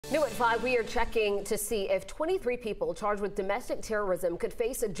New at 5, we are checking to see if 23 people charged with domestic terrorism could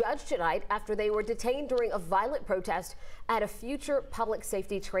face a judge tonight after they were detained during a violent protest at a future public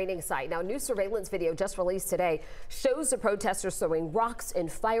safety training site. Now, new surveillance video just released today shows the protesters throwing rocks and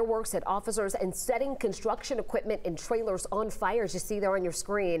fireworks at officers and setting construction equipment and trailers on fire, as you see there on your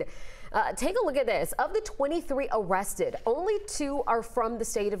screen. Take a look at this. Of the 23 arrested, only 2 are from the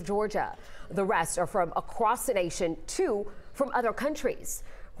state of Georgia. The rest are from across the nation, 2 from other countries.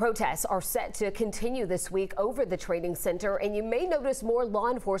 Protests are set to continue this week over the training center, and you may notice more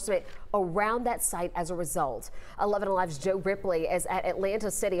law enforcement around that site as a result. 11 Alive's Joe Ripley is at Atlanta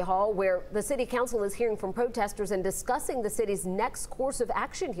City Hall, where the city council is hearing from protesters and discussing the city's next course of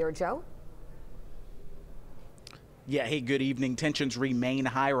action here. Joe? Yeah, hey, good evening. Tensions remain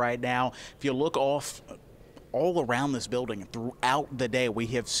high right now. If you look all around this building throughout the day, we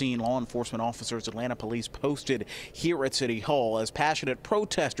have seen law enforcement officers, Atlanta police, posted here at City Hall as passionate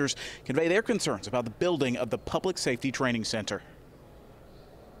protesters convey their concerns about the building of the Public Safety Training Center.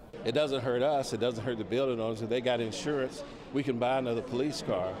 It doesn't hurt us. It doesn't hurt the building owners. If they got insurance, we can buy another police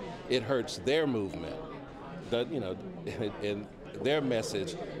car. It hurts their movement. And their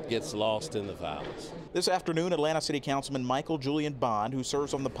message gets lost in the violence. This afternoon, Atlanta City Councilman Michael Julian Bond, who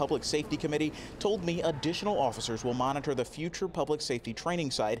serves on the Public Safety Committee, told me additional officers will monitor the future public safety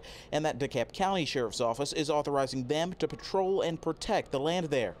training site and that DeKalb County Sheriff's Office is authorizing them to patrol and protect the land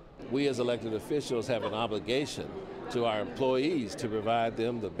there. We as elected officials have an obligation to our employees to provide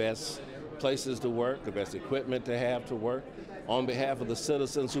them the best places to work, the best equipment to have to work, on behalf of the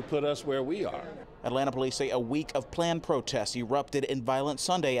citizens who put us where we are. Atlanta police say a week of planned protests erupted in violent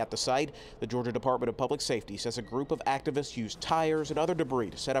Sunday at the site. The Georgia Department of Public Safety says a group of activists used tires and other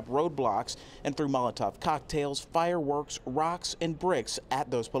debris to set up roadblocks and threw Molotov cocktails, fireworks, rocks, and bricks at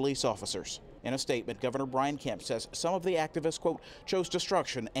those police officers. In a statement, Governor Brian Kemp says some of the activists, quote, chose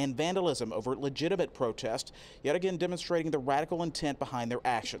destruction and vandalism over legitimate protest, yet again demonstrating the radical intent behind their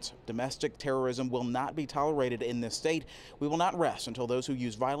actions. Domestic terrorism will not be tolerated in this state. We will not rest until those who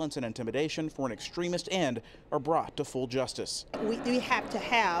use violence and intimidation for an extremist end are brought to full justice. We have to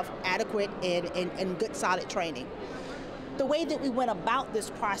have adequate and good solid training. The way that we went about this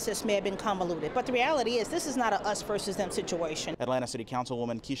process may have been convoluted, but the reality is this is not a us versus them situation. Atlanta City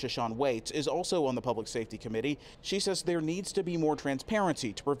Councilwoman Keisha Shawn Waits is also on the Public Safety Committee. She says there needs to be more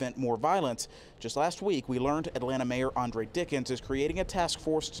transparency to prevent more violence. Just last week, we learned Atlanta Mayor Andre Dickens is creating a task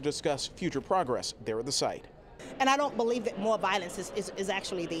force to discuss future progress there at the site. And I don't believe that more violence is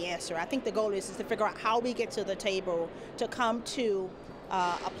actually the answer. I think the goal is to figure out how we get to the table to come to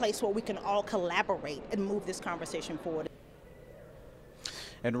a place where we can all collaborate and move this conversation forward.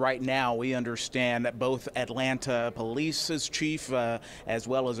 And right now, we understand that both Atlanta Police's chief as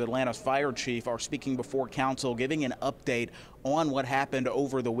well as Atlanta's fire chief are speaking before council, giving an update on what happened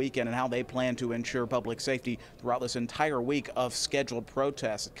over the weekend and how they plan to ensure public safety throughout this entire week of scheduled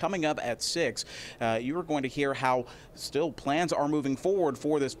protests. Coming up at 6, you are going to hear how still plans are moving forward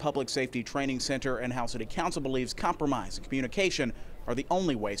for this public safety training center and how City Council believes compromise and communication are the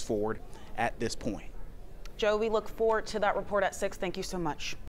only ways forward at this point. Joe, we look forward to that report at 6. Thank you so much.